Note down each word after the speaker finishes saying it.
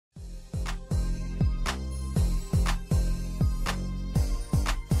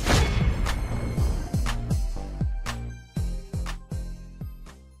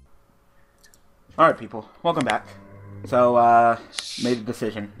Alright, people. Welcome back. So, made a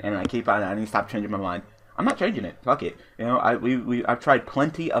decision, and I need to stop changing my mind. I'm not changing it. Fuck it. You know, I've tried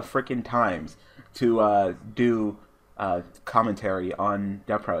plenty of freaking times to, do, commentary on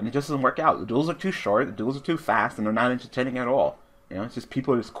Dev Pro, and it just doesn't work out. The duels are too short, the duels are too fast, and they're not entertaining at all. You know, it's just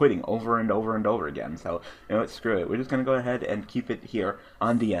people just quitting over and over and over again. So, you know what, screw it. We're just going to go ahead and keep it here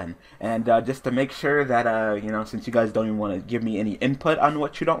on DN. And just to make sure that, you know, since you guys don't even want to give me any input on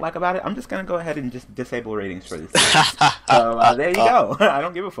what you don't like about it, I'm just going to go ahead and just disable ratings for this. So, there you go. I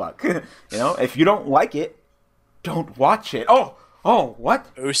don't give a fuck. You know, if you don't like it, don't watch it. Oh,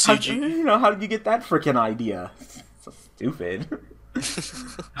 what? OCG? How did you get that freaking idea? So stupid.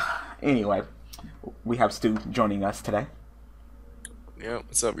 Anyway, we have Stu joining us today. Yeah,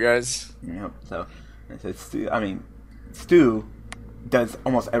 what's up, guys? Yep. So, Stu does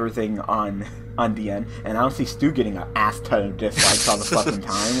almost everything on DN, and I don't see Stu getting an ass ton of dislikes all the fucking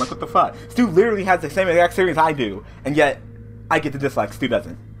time. Like, what the fuck? Stu literally has the same exact series I do, and yet I get the dislikes. Stu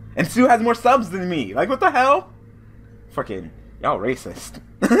doesn't, and Stu has more subs than me. Like, what the hell? Fucking y'all racist.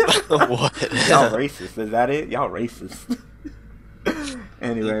 What? Y'all racist? Is that it? Y'all racist?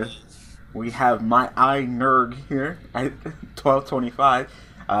 Anyway. We have my eye nerd here at 1225.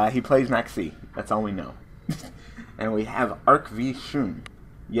 He plays Maxi. That's all we know. And we have Arc V Shun.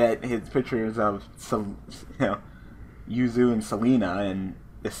 Yet his pictures of Yuzu and Selena, and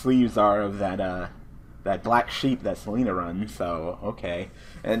the sleeves are of that black sheep that Selena runs. So okay.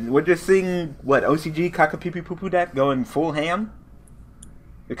 And we're just seeing what OCG Kakapipi deck going full ham.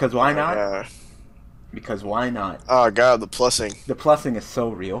 Because why not? Yeah. Because why not? Oh god, the plussing. The plussing is so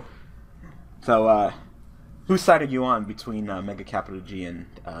real. So, whose side are you on between Mega Capital G and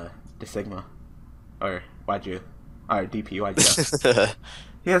De Sigma? Or YG? Or DP, YG?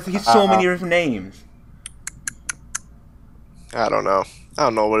 He's so many different names. I don't know. I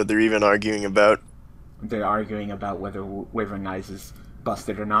don't know what they're even arguing about. They're arguing about whether Wavering Eyes is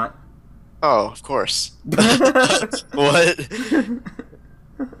busted or not. Oh, of course. What?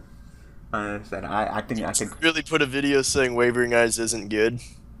 I think Really put a video saying Wavering Eyes isn't good?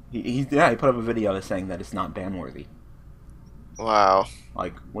 he put up a video saying that it's not ban worthy. Wow.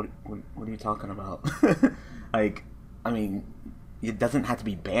 Like, what are you talking about? Like, I mean, it doesn't have to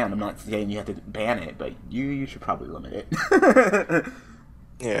be banned. I'm not saying you have to ban it, but you should probably limit it.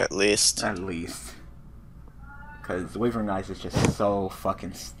 Yeah, at least. At least. Because Wavering Eyes is just so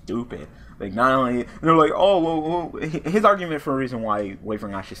fucking stupid. Like, not only... They're like, oh, well, his argument for a reason why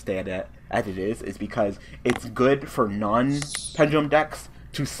Wavering Eyes should stay as it is because it's good for non-pendulum decks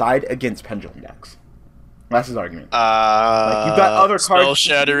to side against pendulum decks. That's his argument. Like, you got other cards. Spell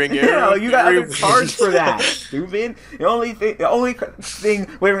shattering Yeah, arrow. like, you got other cards for that. Stupid. The only thing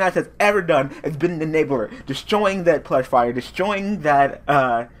Wavering Eyes has ever done has been an enabler, destroying that plush fire, destroying that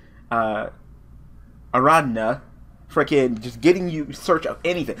Aradna, freaking just getting you search of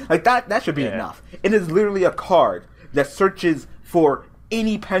anything like that. That should be enough. It is literally a card that searches for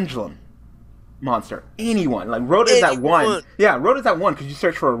any pendulum monster, anyone. Like Rhoda is at 1. Yeah, Rhoda's at 1 because you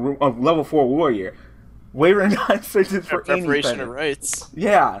search for a level 4 warrior. Wavering Eyes searches for any preparation of rights.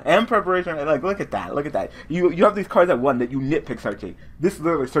 Yeah, and preparation. Like, look at that. Look at that. You have these cards at 1 that you nitpick searching. This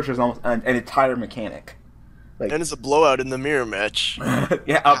literally searches almost an entire mechanic. Like, And it's a blowout in the mirror match.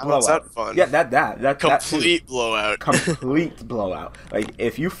 Yeah, a blowout. How's that fun? Yeah, that Complete blowout. Complete blowout. Like,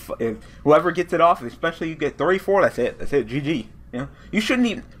 if whoever gets it off, especially you get 34, that's it. That's it. GG. You know, you shouldn't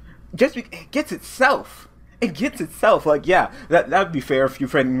even. It gets itself. It gets itself. Like, yeah, that would be fair if you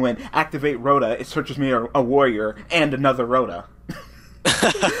friend when activate Rhoda, it searches me a warrior and another Rhoda.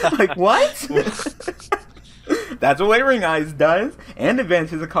 Like, what? That's what Wavering Eyes does, and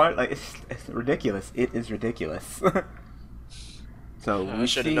advances a card. Like, it's ridiculous. It is ridiculous. So I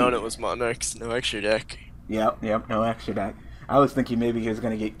should have known it was Monarchs. No extra deck. Yep, no extra deck. I was thinking maybe he was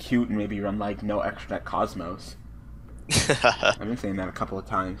gonna get cute and maybe run like no extra deck Cosmos. I've been saying that a couple of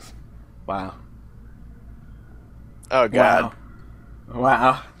times. Wow. Oh god.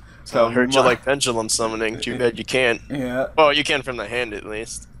 Wow. So I heard you like pendulum summoning. Too bad you can't. Yeah. Well, you can from the hand at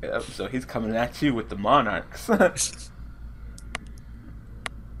least. Yep, so he's coming at you with the Monarchs.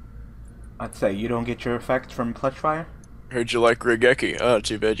 I'd say you don't get your effect from Clutch Fire? Heard you like Regeki. Oh,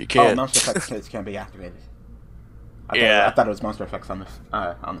 too bad you Oh, can't. monster effects can't be activated. I thought it was monster effects on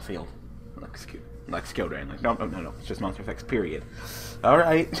the field. Like skill drain. Like, no. It's just monster effects, period.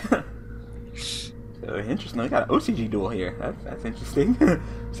 Alright. So interesting. We got an OCG duel here. That's interesting.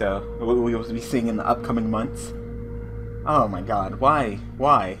 So we will be seeing in the upcoming months. Oh my god, why?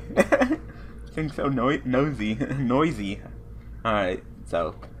 Things so noisy. Alright,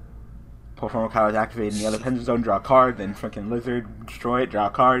 so Performance power is activated in the other pendulum zone, draw a card, then freaking lizard, destroy it, draw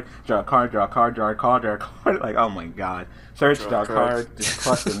a card, draw a card, draw a card, draw a card, draw a card. Like, oh my god. Search, draw a card, just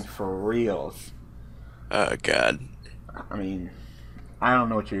clutching for reals. Oh god. I mean, I don't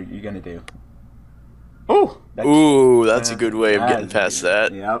know what you're gonna do. Ooh! That's a good way of getting past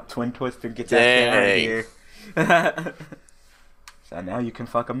that. Yep, Twin Twister, get that shit out of here. So now you can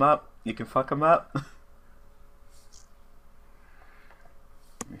fuck him up. You can fuck him up.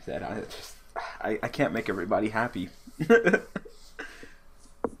 He said, I can't make everybody happy.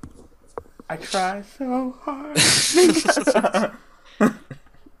 I try so hard.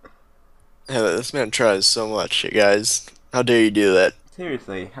 Yeah, this man tries so much, guys. How dare you do that?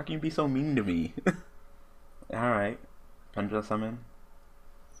 Seriously, how can you be so mean to me? Alright. Pendulum summon.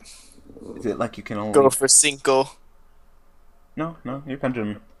 Is it like you can only... Go for Cinco. No, you're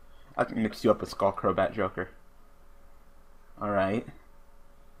pendulum. I can mix you up with Skull Crobat Joker. Alright.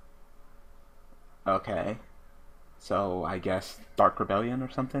 Okay. So, I guess Dark Rebellion or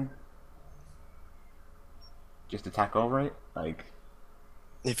something? Just attack over it? Like...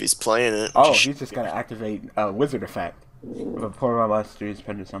 If he's playing it. Oh, he's just gonna activate a wizard effect. If a Pokemon monster is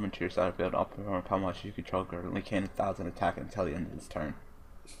pendulum summoned to your side field, all Pokemon monsters you control currently can 1,000 attack until the end of his turn.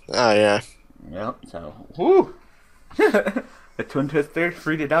 Oh, yeah. Yep, so... Woo! The Twin Twister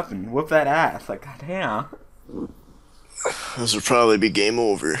freed it up and whooped that ass. Like, goddamn. This would probably be game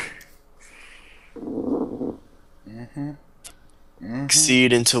over.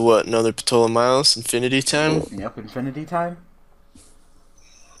 Exceed into what? Another Patola Miles? Infinity time? Yep, infinity time.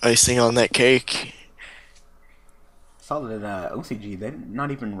 Icing on that cake. Saw that OCG, they're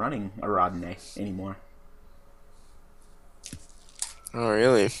not even running a Rodney anymore. Oh,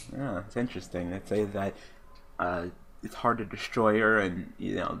 really? Yeah, it's interesting. They say that it's hard to destroy her, and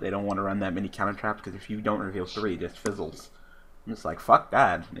you know they don't want to run that many counter traps because if you don't reveal 3, it just fizzles. I'm just like, fuck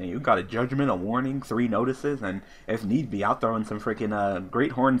that. You got a judgment, a warning, 3 notices, and if need be, I'll throw in some freaking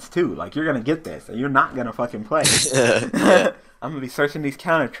Great Horns too. Like, you're gonna get this, and you're not gonna fucking play. I'm gonna be searching these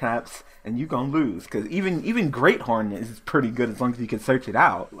counter traps, and you gonna lose. Because even Great Horn is pretty good as long as you can search it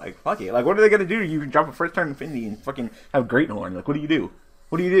out. Like, fuck it. Like, what are they gonna do? You can drop a first turn Infinity and fucking have Great Horn. Like, what do you do?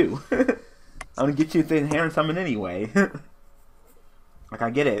 What do you do? I'm gonna get you the hand summon anyway. Like,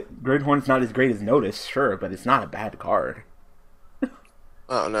 I get it. Great Horn's not as great as Notice, sure, but it's not a bad card.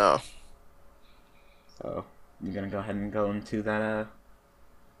 Oh, no. So, you're gonna go ahead and go into that,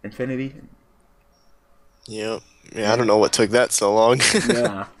 Infinity? Yep. Yeah, I don't know what took that so long.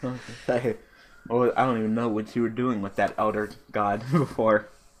 Yeah. Well, I don't even know what you were doing with that Elder God before.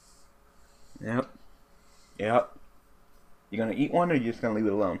 Yep. You gonna eat one, or you just gonna leave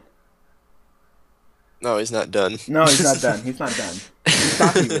it alone? No, he's not done. No, he's not done. He's not done. He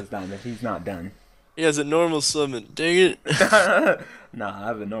thought he was done, but he's not done. He has a normal summon. Dang it. Nah, I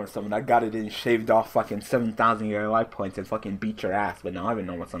have a normal summon. I got it and shaved off fucking 7,000 of your life points and fucking beat your ass, but no, I haven't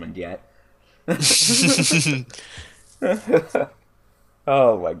normal summoned yet.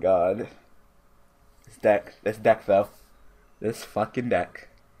 Oh my god. This deck though. This fucking deck.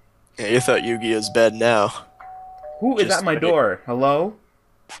 Yeah, you thought Yu-Gi-Oh's bad now. Who is at my door? Hello?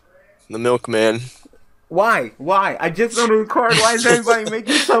 The milkman. Why? I just don't record. Why is everybody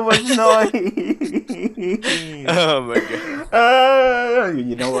making so much noise? Oh my god.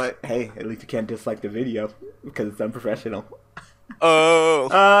 You know what? Hey, at least you can't dislike the video because it's unprofessional.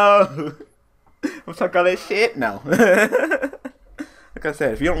 Oh. I'm talking all that shit? No. Like I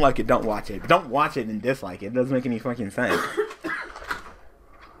said, if you don't like it, don't watch it. Don't watch it and dislike it. It doesn't make any fucking sense.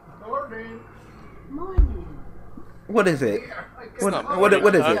 Morning. What is it?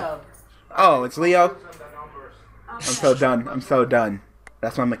 What is it? Oh, it's Leo? I'm so done.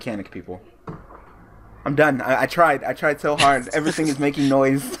 That's my mechanic, people. I'm done. I tried so hard. Everything is making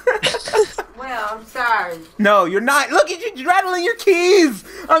noise. Well, I'm sorry. No, you're not. Look at you rattling your keys.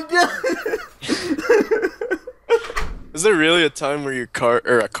 I'm done. Is there really a time where your car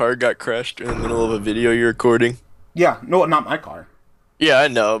got crashed in the middle of a video you're recording? Yeah, no, not my car. Yeah, I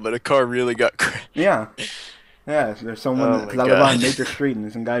know, but a car really got crashed. Yeah, there's someone, because I live on a major street,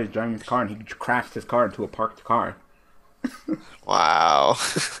 and some guy was driving his car, and he crashed his car into a parked car. Wow.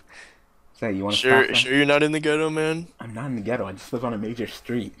 Say, you want to Sure you're not in the ghetto, man? I'm not in the ghetto, I just live on a major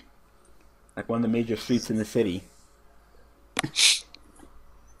street. Like one of the major streets in the city.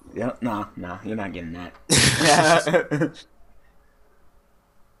 Yeah, nah, you're not getting that.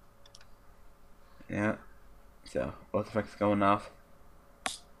 Yeah. So, both effects going off.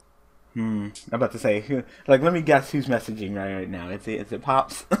 I'm about to say, like, let me guess who's messaging right now. Is it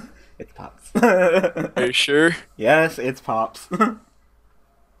Pops? It's Pops. Are you sure? Yes, it's Pops.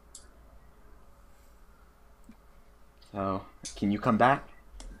 So, can you come back?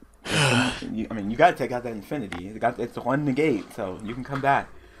 I mean, you gotta take out that infinity. It's one negate, so you can come back.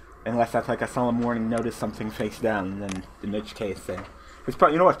 Unless that's like a solemn warning notice something face down, then in which case, then it's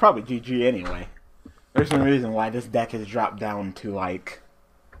probably, you know, it's probably GG anyway. There's no reason why this deck has dropped down to like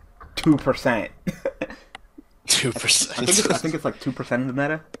 2%. 2%. I think it's like 2% of the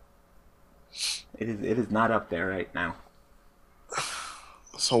meta. It is not up there right now.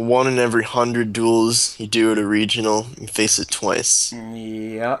 So 1 in every 100 duels you do at a regional, you face it twice.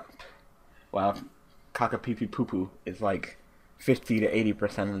 Yep. Well, Kaka Pee Pee Poo Poo is like 50 to 80%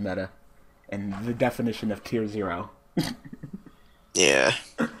 of the meta, and the definition of tier 0. Yeah.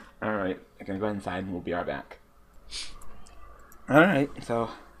 Alright, I'm gonna go inside and we'll be right back. Alright, so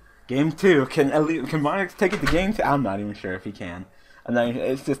game 2. Can Monix take it to game 2? I'm not even sure if he can. And then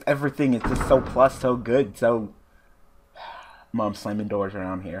it's just everything is just so plus, so good, so Mom slamming doors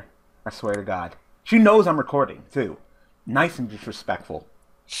around here. I swear to God. She knows I'm recording, too. Nice and disrespectful.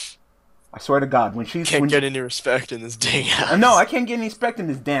 I swear to God, when she's... Can't get any respect in this dang house. No, I can't get any respect in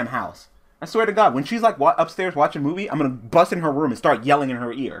this damn house. I swear to God, when she's like upstairs watching a movie, I'm gonna bust in her room and start yelling in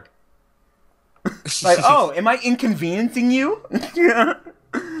her ear. Like, oh, am I inconveniencing you?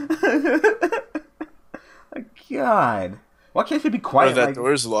 God. Why can't she be quiet? What if that like...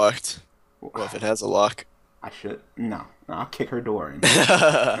 door's locked? Well, if it has a lock. I should. No, I'll kick her door in.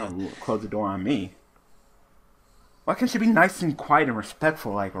 I'll close the door on me. Why can't she be nice and quiet and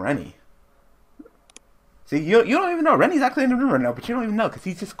respectful like Rennie? See, you don't even know. Rennie's actually in the room right now, but you don't even know because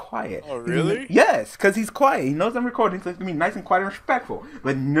he's just quiet. Oh, really? Yes, because he's quiet. He knows I'm recording, so he's going to be nice and quiet and respectful.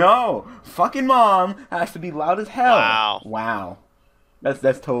 But no, fucking Mom has to be loud as hell. Wow. Wow.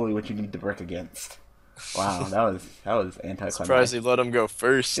 That's totally what you need to brick against. Wow, that was anticlimactic. Surprised he let him go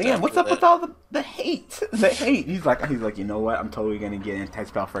first. Damn, what's up with all the hate? The hate. He's like, you know what? I'm totally gonna get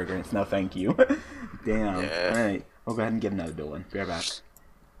anti-spell fragrance. No, thank you. Damn. Yeah. All right, we'll go ahead and get another duel in. Be right back.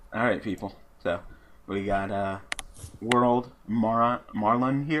 All right, people. So we got World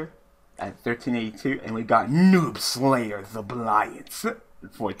Marlon here at 1382, and we got Noob Slayer the Bliance.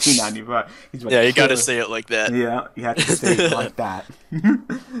 1495. Yeah, you gotta say it like that. Yeah, you have to say it like that.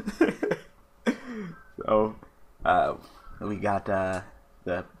 So, we got the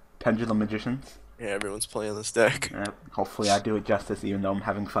Pendulum Magicians. Yeah, everyone's playing this deck. Hopefully I do it justice, even though I'm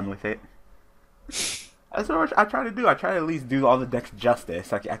having fun with it. That's what I try to do. I try to at least do all the decks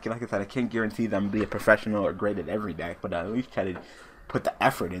justice. Like I said, I can't guarantee them to be a professional or great at every deck, but I at least try to put the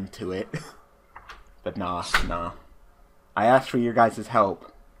effort into it. But nah. I asked for your guys'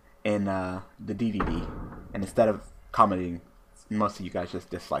 help in the DDD, and instead of commenting, most of you guys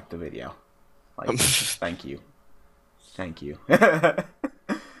just disliked the video. Like, thank you.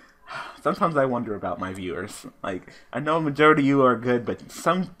 Sometimes I wonder about my viewers. Like, I know a majority of you are good, but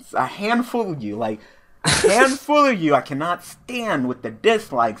a handful of you, I cannot stand with the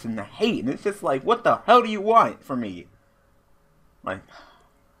dislikes and the hate. And it's just like, what the hell do you want from me? Like,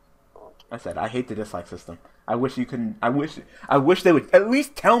 I said, I hate the dislike system. I wish they would at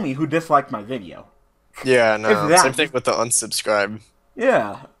least tell me who disliked my video. Yeah, no. Same thing with the unsubscribe.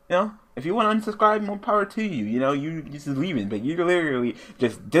 Yeah, you know. If you want to unsubscribe, more power to you. You know, you just leaving, but you're literally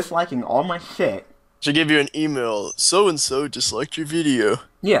just disliking all my shit. Should give you an email. So and so disliked your video.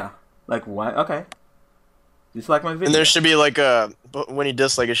 Yeah. Like what? Okay. Dislike my video. And there should be like when you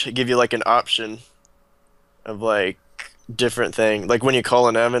dislike, it should give you like an option of like different thing. Like when you call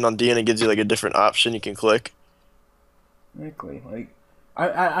an admin on DN, it gives you like a different option you can click. Exactly. Like.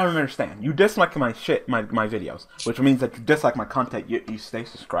 I don't understand. You dislike my videos, which means that you dislike my content. You stay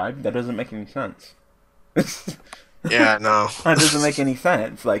subscribed. That doesn't make any sense. Yeah, no. That doesn't make any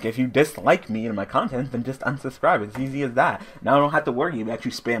sense. Like, if you dislike me and my content, then just unsubscribe. It's easy as that. Now I don't have to worry about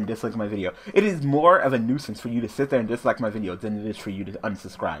you spam dislike my video. It is more of a nuisance for you to sit there and dislike my videos than it is for you to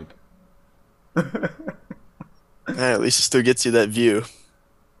unsubscribe. At least it still gets you that view.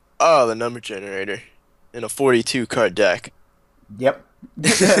 Oh, the number generator in a 42 card deck. Yep.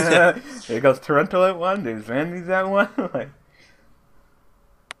 There goes Toronto at 1. There's Vandy's at 1. Like,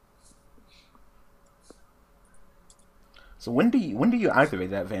 so when do you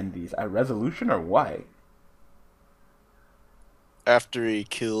activate that Vandy's? At resolution or what? After he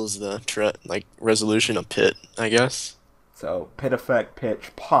kills the resolution of pit, I guess. So pit effect,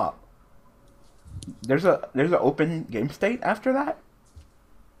 pitch, pop. There's an open game state after that?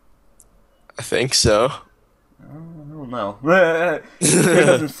 I think so. I don't know. It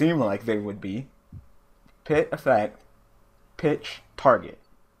doesn't seem like there would be. Pit effect, pitch, target.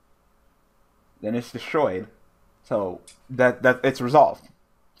 Then it's destroyed. So that it's resolved.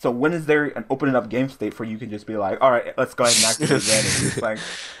 So when is there an open up game state for you can just be like, all right, let's go ahead and activate that? It's like,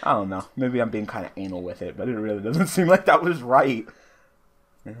 I don't know. Maybe I'm being kind of anal with it, but it really doesn't seem like that was right.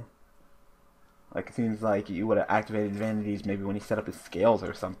 Yeah. Like, it seems like you would have activated vanities maybe when he set up his scales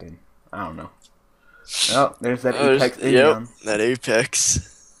or something. I don't know. Oh, there's that Apex Avion. Yep, that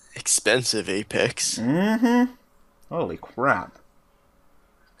Apex. Expensive Apex. Mm-hmm. Holy crap.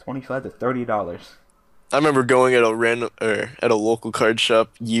 $25 to $30. I remember going at a local card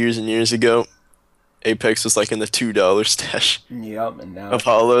shop years and years ago. Apex was like in the $2 stash. Yep, and now...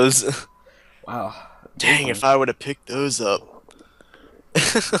 Apollos. Wow. Dang, if I would have picked those up.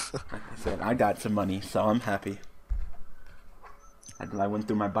 Like I said, I got some money, so I'm happy. I went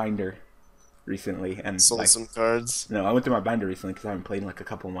through my binder recently and Sold some cards. No, I went through my binder recently because I haven't played in like a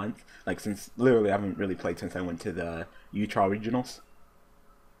couple months. Like literally, I haven't really played since I went to the Utah regionals.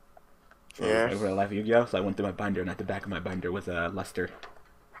 Yeah. Over at Live Yu-Gi-Oh! So I went through my binder, and at the back of my binder was a Luster.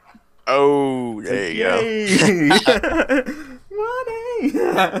 Oh, there you go. Money!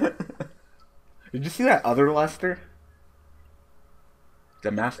 Did you see that other Luster?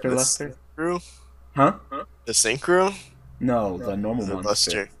 The Master Luster? Synchro? Huh? The Synchro? No, the normal The one.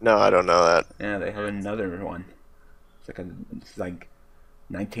 Luster. No, I don't know that. Yeah, they have another one. It's like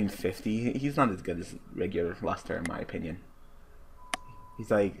 1950. He's not as good as regular Luster, in my opinion.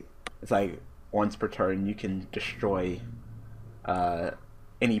 It's like once per turn you can destroy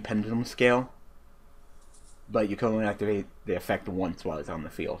any pendulum scale, but you can only activate the effect once while it's on the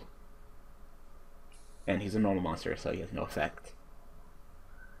field. And he's a normal monster, so he has no effect.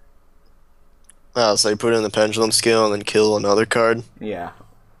 Oh, so you put in the pendulum scale and then kill another card? Yeah.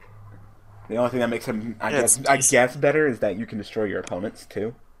 The only thing that makes him, I guess, better is that you can destroy your opponents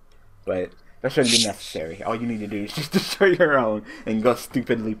too. But that shouldn't be necessary. All you need to do is just destroy your own and go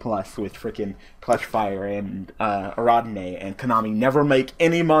stupidly plus with freaking Plush Fire and Aradne and Konami. Never make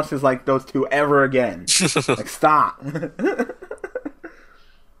any monsters like those two ever again. Like, stop.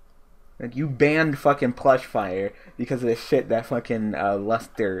 Like, you banned fucking Plush Fire because of the shit that fucking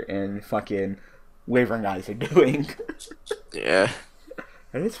Luster and fucking Wavering Eyes are doing. Yeah.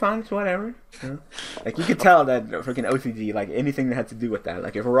 And it's fine, it's whatever. You know? Like, you could tell that freaking OCG, like, anything that had to do with that.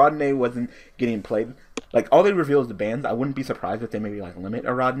 Like, if Aradne wasn't getting played, like, all they reveal is the bans. I wouldn't be surprised if they maybe, like, limit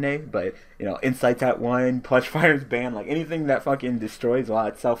Aradne, but, you know, Insight's at 1, Plush Fire's banned, like, anything that fucking destroys a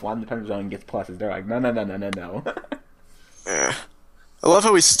lot itself while in the time zone gets pluses, they're like, no. Yeah. I love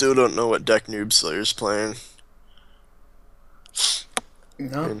how we still don't know what deck Noob Slayer's playing.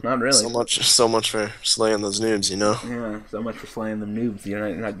 No, not really. So much for slaying those noobs, you know? Yeah, so much for slaying them noobs.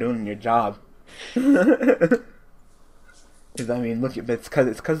 You're not doing your job. Because, I mean, look, it's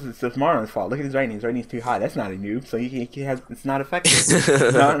because it's Marlon's fault. Look at his rating. His rating's too high. That's not a noob, so it's not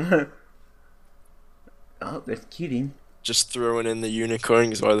effective. Oh, there's Cuting. Just throwing in the unicorn,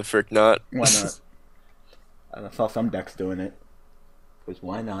 because why the frick not? Why not? I saw some decks doing it. Because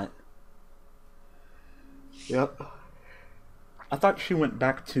why not? Yep. I thought she went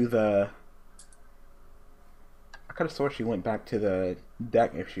back to the... I could have swore she went back to the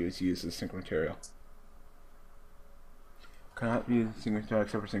deck if she was used as sync material. Cannot use sync material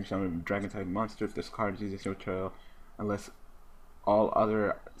except for sync summon dragon type monsters. This card is used as sync material unless all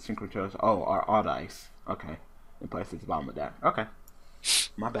other sync materials are odd ice. Okay. In place at the bottom of the deck. Okay.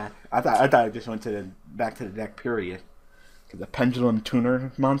 My bad. I thought I just went back to the deck period. Because the pendulum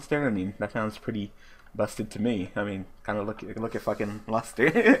tuner monster, I mean, that sounds pretty busted to me. I mean, kind of look at fucking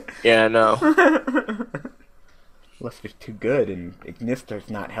Luster. Yeah, I know. Luster's too good, and Ignister's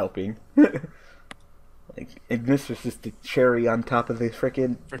not helping. Like, Ignister's just the cherry on top of this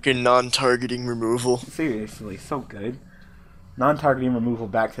freaking non-targeting removal. Seriously, so good. Non-targeting removal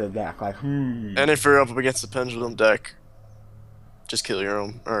back to the deck, like, And if you're up against the pendulum deck, just kill your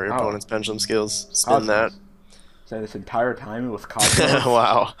own or your opponent's pendulum skills. Spin that. So this entire time it was Cosmos.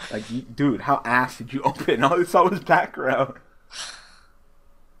 Wow. Like, dude, how ass did you open? All I saw was background.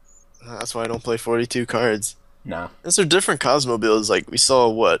 That's why I don't play 42 cards. No. Those are different Cosmo builds. Like, we saw,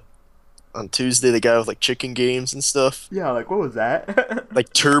 what, on Tuesday, the guy with, like, chicken games and stuff? Yeah, like, what was that?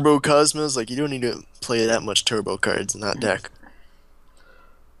 Like, Turbo Cosmos? Like, you don't need to play that much Turbo cards in that deck.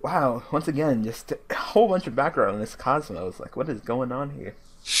 Wow, once again, just a whole bunch of background on this Cosmos. Like, what is going on here?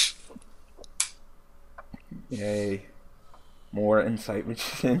 Yay. More Insight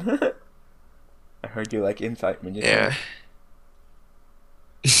Magician. I heard you like Insight Magician. Yeah.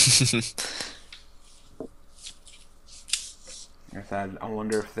 I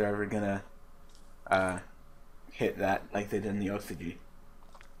wonder if they're ever gonna hit that like they did in the OCG.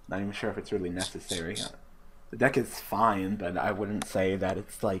 Not even sure if it's really necessary. The deck is fine, but I wouldn't say that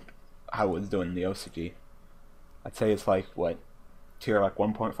it's like how it was doing in the OCG. I'd say it's like, what, tier like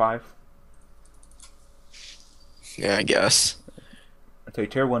 1.5? Yeah, I guess. I'd say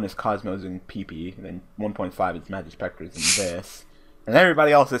tier 1 is Cosmos and PP, and then 1.5 is Magic Spectres and this. And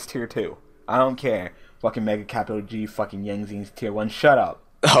everybody else is tier 2. I don't care. Fucking Mega Capital G, fucking Yangzing's tier 1. Shut up.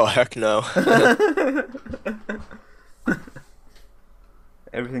 Oh, heck no.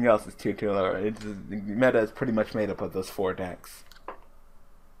 Everything else is tier 2 lower. The meta is pretty much made up of those 4 decks.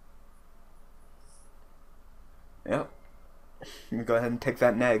 Yep. You can go ahead and take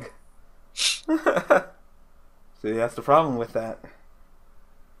that neg. See, that's the problem with that.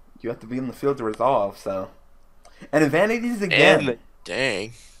 You have to be in the field to resolve, so. And Vanities again. And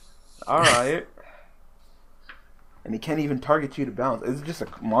dang. Alright. And he can't even target you to bounce. Is it just a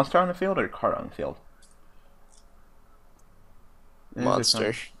monster on the field or a card on the field?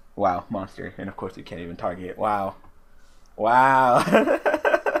 Monster. Wow, monster. And of course you can't even target it. Wow. Wow.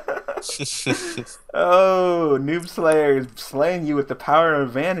 Oh, Noob Slayer is slaying you with the power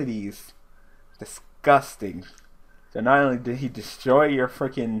of Vanities. Disgusting. So not only did he destroy your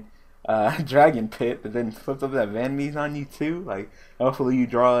freaking dragon pit, but then flipped up that Vanities on you too. Like, hopefully you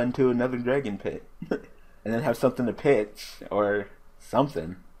draw into another dragon pit. And then have something to pitch, or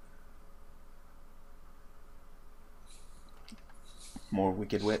something. More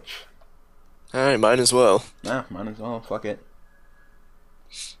Wicked Witch. Alright, might as well. Nah, might as well. Fuck it.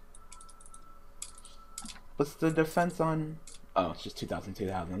 What's the defense on... Oh, it's just 2000.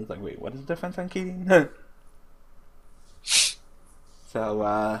 I was like, wait, what is the defense on Keating?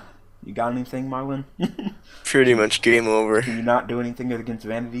 So, you got anything, Marlon? Pretty much game over. Can you not do anything against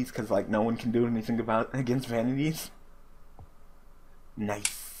Vanities? Because, like, no one can do anything against Vanities?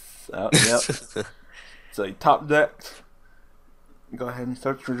 Nice. Oh, yep. So, you top decked. Go ahead and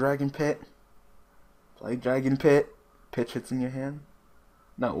search for Dragon Pit. Play Dragon Pit. Pitch hits in your hand.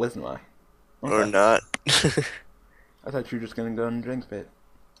 No, Wisdom Eye. Okay. Or not. I thought you were just gonna go in Dragon Pit.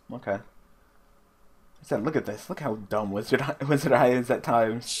 Okay. I said, look at this. Look how dumb Wizard Eye is at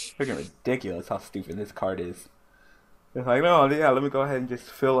times. Freaking ridiculous how stupid this card is. It's like, oh yeah, let me go ahead and just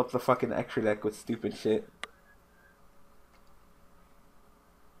fill up the fucking extra deck with stupid shit.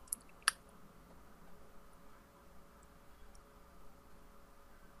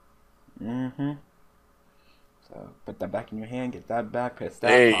 Mm-hmm. So put that back in your hand, get that back, press that.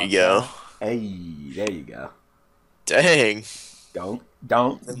 There you go. Down. Hey, there you go. Dang. Don't.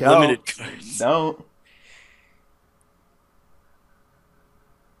 Limited cards. Don't.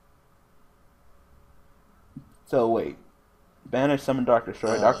 So wait. Banish, summon Dark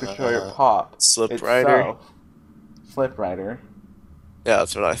Destroyer. Dark Destroyer pop. Slip Rider. Slip Rider. Yeah,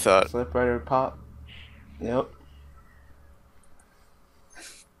 that's what I thought. Slip Rider pop. Yep.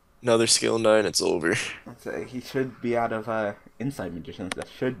 Another skill 9, it's over. Let's say he should be out of Insight Magicians. That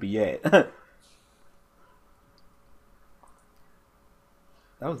should be it. That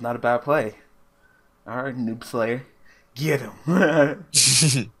was not a bad play. Alright, Noob Slayer. Get him.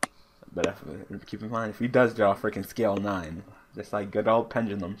 But keep in mind, if he does draw freaking scale 9, just like good old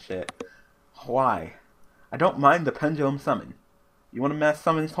pendulum shit. Why? I don't mind the pendulum summon. You want to mass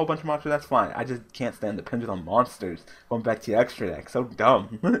summon this whole bunch of monsters, that's fine. I just can't stand the pendulum monsters going back to your extra deck. So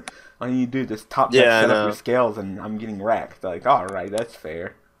dumb. All you do is just top deck, set up your scales, and I'm getting wrecked. Like, alright, that's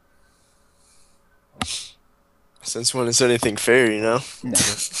fair. Since when is anything fair, you know?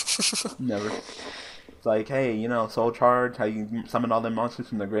 Never. Never. It's like, hey, you know, Soul Charge, how you summon all them monsters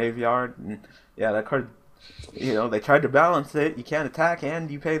from the graveyard. And yeah, that card, you know, they tried to balance it. You can't attack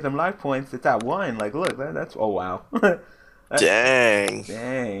and you pay them life points. It's at 1. Like, look, that's, oh wow. Dang.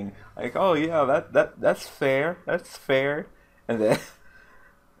 Dang. Like, oh yeah, that's fair. That's fair. And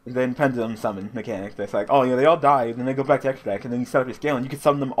then Pendulum Summon mechanics. That's like, oh yeah, they all die, and then they go back to extra deck, and then you set up your scale, and you can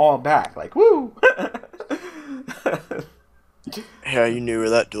summon them all back. Like, woo! Yeah, you knew where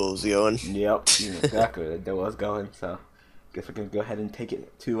that duel was going. Yep, you knew exactly where that duel was going. So, guess we can go ahead and take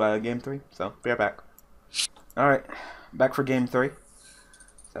it to game 3. So, be right back. All right, back for game 3.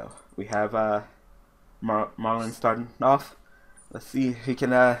 So we have Marlon starting off. Let's see if he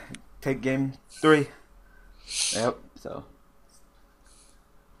can take game 3. Yep. So.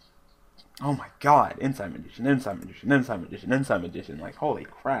 Oh my God! Inside Magician, Inside Magician, Inside Magician, Inside Magician. Like, holy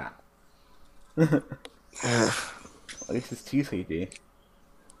crap. At least it's TCD.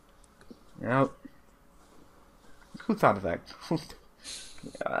 Yep. Who thought of that?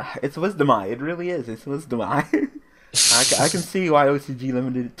 It's Wisdom Eye. It really is. It's Wisdom Eye. I can see why OCG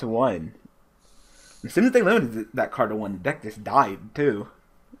limited it to 1. As soon as they limited that card to 1, the deck just died, too.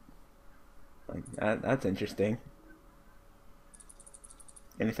 Like, that's interesting.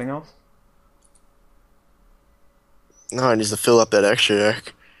 Anything else? No, I need to fill up that extra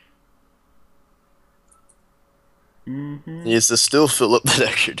deck. Mm-hmm. He needs to still fill up that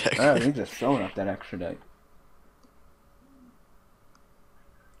extra deck. Oh, he's just filling up that extra deck.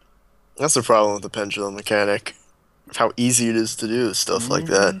 That's the problem with the pendulum mechanic. How easy it is to do stuff like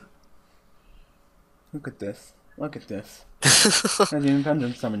that. Look at this. Look at this. Hasn't even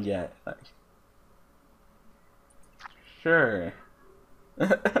been summoned yet. Like, sure. You're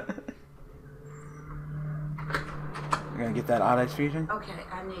gonna get that odd ice fusion? Okay,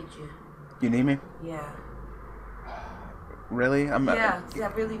 I need you. You need me? Yeah. Really? Yeah, I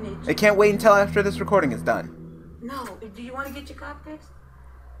really need you. I can't wait until after this recording is done. No, do you want to get your cocktails?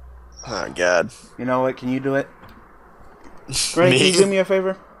 Oh God. You know what? Can you do it? Greg, can you do me a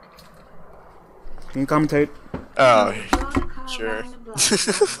favor? Can you commentate? Oh, sure.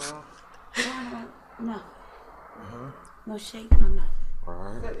 No. No shake, no nothing.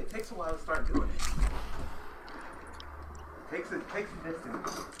 Alright. It takes a while to start doing it. Takes a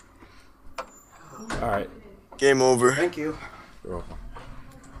distance. Alright. Game over. Thank you. What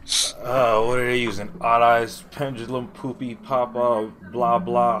are they using? Odd eyes, pendulum, poopy, papa, blah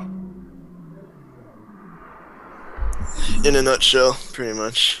blah. In a nutshell, pretty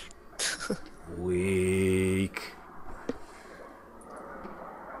much. Weak.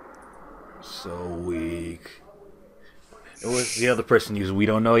 So weak. It was the other person used we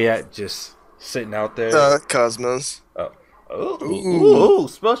don't know yet, just sitting out there. Cosmos. Oh. Ooh,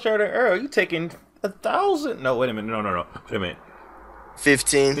 spell sharder arrow. You taking 1,000? No, wait a minute. No. Wait a minute.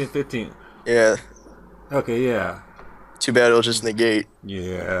 15. 15. Yeah. Okay, yeah. Too bad it'll just negate.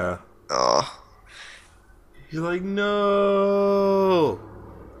 Yeah. Aw. He's like, no.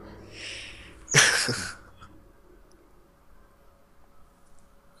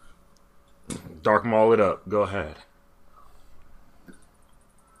 Dark maul it up. Go ahead.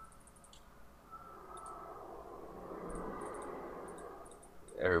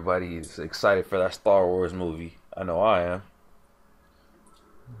 Everybody's excited for that Star Wars movie. I know I am.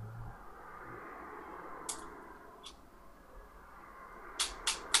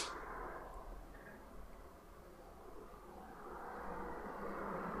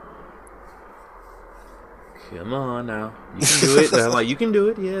 Come on now. You can do it. I'm like, you can do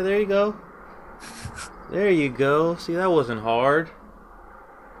it. Yeah, there you go. There you go. See, that wasn't hard.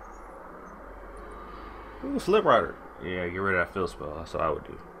 Ooh, Flip Rider. Yeah, get rid of that fill spell. That's what I would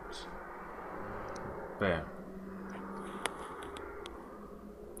do. Bam.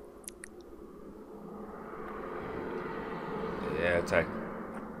 Yeah, attack.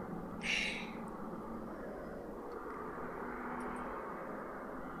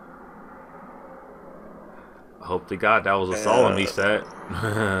 I hope to God that was a solemnity set.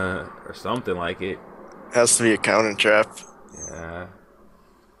 Or something like it. Has to be a counter trap. Yeah.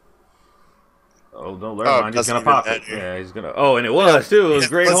 Oh, don't learn mind. He's gonna doesn't pop even it. matter. Yeah, he's gonna. Oh, and it was too. It was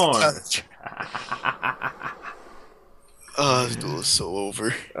Great It was a Horn. counter trap. Oh, this duel is so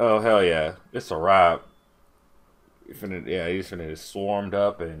over. Oh hell yeah, it's a wrap. He's finna swarmed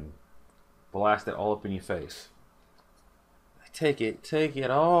up and blast it all up in your face. Take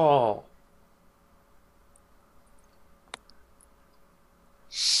it all.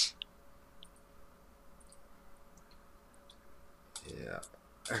 Yeah,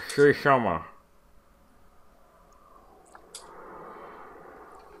 Sri Shama.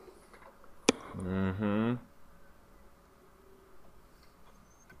 Mm-hmm.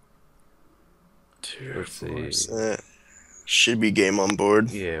 Let's see. Should be game on board.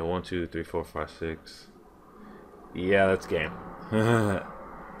 Yeah, 1, 2, 3, 4, 5, 6. Yeah, that's game.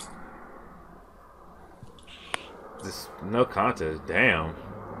 This no contest. Damn,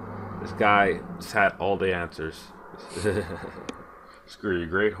 this guy just had all the answers. Screw you,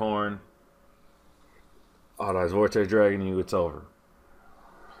 Great Horn. Odd Eyes Vortex Dragon you. It's over.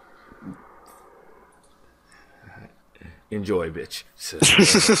 Enjoy, bitch.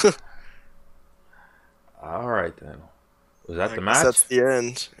 All right then. Was that the match? That's the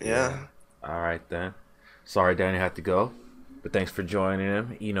end. Yeah. All right then. Sorry Danny had to go, but thanks for joining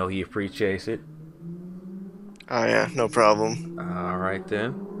him. You know he appreciates it. Oh yeah, no problem. All right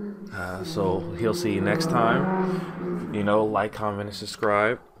then. So he'll see you next time. You know, like, comment, and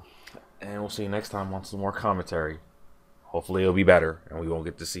subscribe, and we'll see you next time on some more commentary. Hopefully it'll be better, and we won't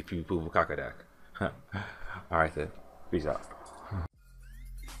get to see people kakadak. All right then. Peace out.